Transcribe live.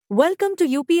Welcome to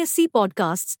UPSC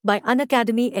Podcasts by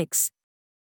Unacademy X.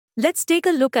 Let's take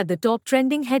a look at the top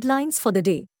trending headlines for the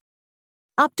day.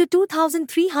 Up to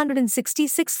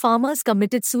 2,366 farmers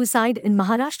committed suicide in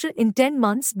Maharashtra in 10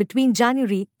 months between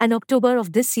January and October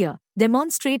of this year,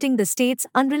 demonstrating the state's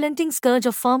unrelenting scourge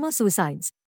of farmer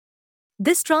suicides.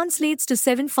 This translates to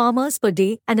 7 farmers per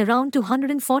day and around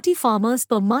 240 farmers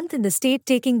per month in the state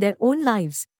taking their own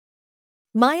lives.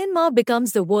 Myanmar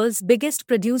becomes the world's biggest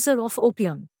producer of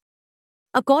opium.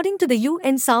 According to the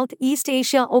UN Southeast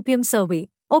Asia Opium Survey,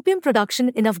 opium production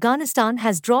in Afghanistan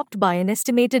has dropped by an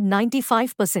estimated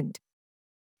 95%.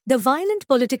 The violent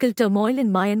political turmoil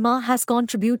in Myanmar has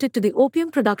contributed to the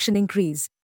opium production increase.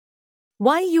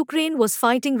 While Ukraine was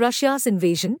fighting Russia's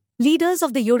invasion, leaders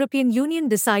of the European Union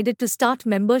decided to start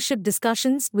membership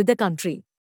discussions with the country.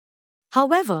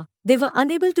 However, they were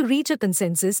unable to reach a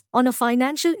consensus on a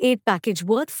financial aid package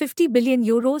worth 50 billion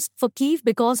euros for Kyiv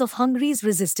because of Hungary's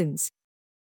resistance.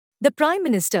 The Prime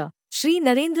Minister, Shri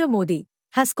Narendra Modi,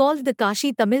 has called the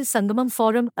Kashi Tamil Sangamam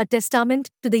Forum a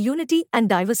testament to the unity and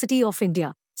diversity of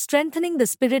India, strengthening the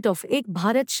spirit of Ek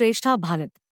Bharat Shreshtha Bharat.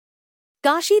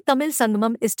 Kashi Tamil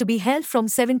Sangamam is to be held from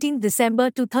 17 December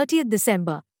to 30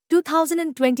 December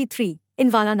 2023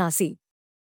 in Varanasi.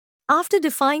 After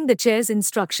defying the chair's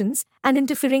instructions and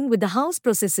interfering with the House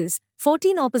processes,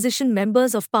 14 opposition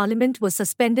members of parliament were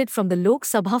suspended from the Lok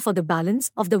Sabha for the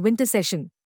balance of the winter session.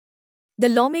 The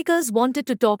lawmakers wanted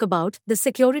to talk about the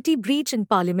security breach in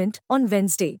parliament on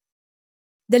Wednesday.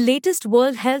 The latest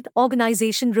World Health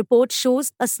Organization report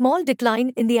shows a small decline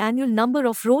in the annual number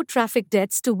of road traffic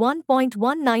deaths to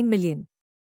 1.19 million.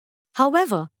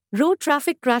 However, road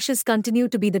traffic crashes continue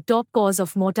to be the top cause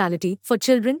of mortality for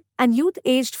children and youth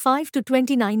aged 5 to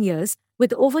 29 years,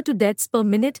 with over 2 deaths per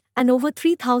minute and over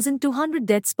 3,200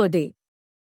 deaths per day.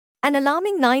 An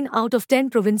alarming 9 out of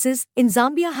 10 provinces in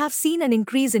Zambia have seen an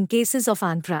increase in cases of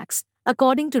anthrax,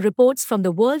 according to reports from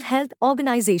the World Health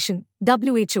Organization,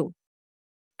 WHO.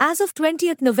 As of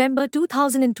 20 November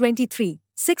 2023,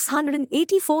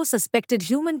 684 suspected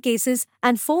human cases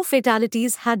and 4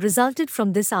 fatalities had resulted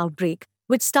from this outbreak,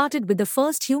 which started with the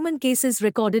first human cases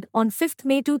recorded on 5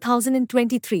 May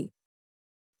 2023.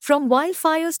 From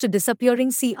wildfires to disappearing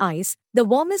sea ice, the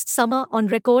warmest summer on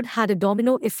record had a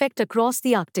domino effect across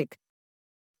the Arctic.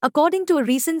 According to a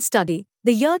recent study,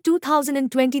 the year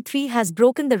 2023 has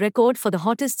broken the record for the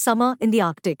hottest summer in the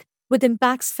Arctic, with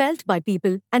impacts felt by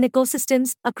people and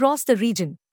ecosystems across the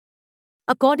region.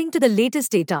 According to the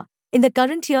latest data, in the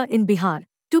current year in Bihar,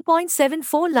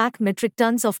 2.74 lakh metric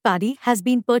tons of paddy has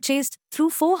been purchased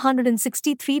through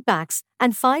 463 packs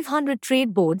and 500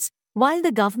 trade boards, while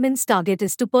the government's target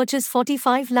is to purchase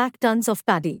 45 lakh tons of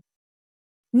paddy.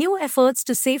 New efforts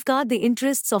to safeguard the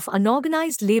interests of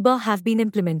unorganized labor have been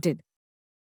implemented.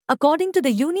 According to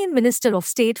the Union Minister of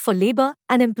State for Labor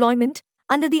and Employment,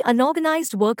 under the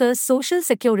Unorganized Workers Social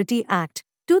Security Act,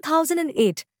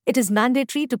 2008, it is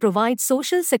mandatory to provide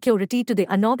social security to the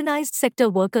unorganized sector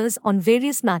workers on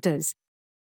various matters.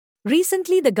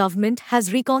 Recently, the government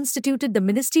has reconstituted the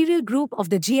ministerial group of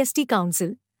the GST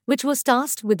Council, which was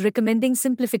tasked with recommending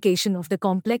simplification of the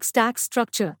complex tax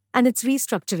structure and its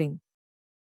restructuring.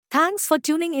 Thanks for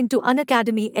tuning into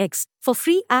Unacademy X. For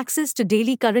free access to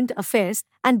daily current affairs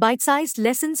and bite-sized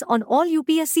lessons on all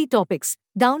UPSC topics,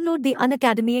 download the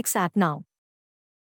Unacademy X app now.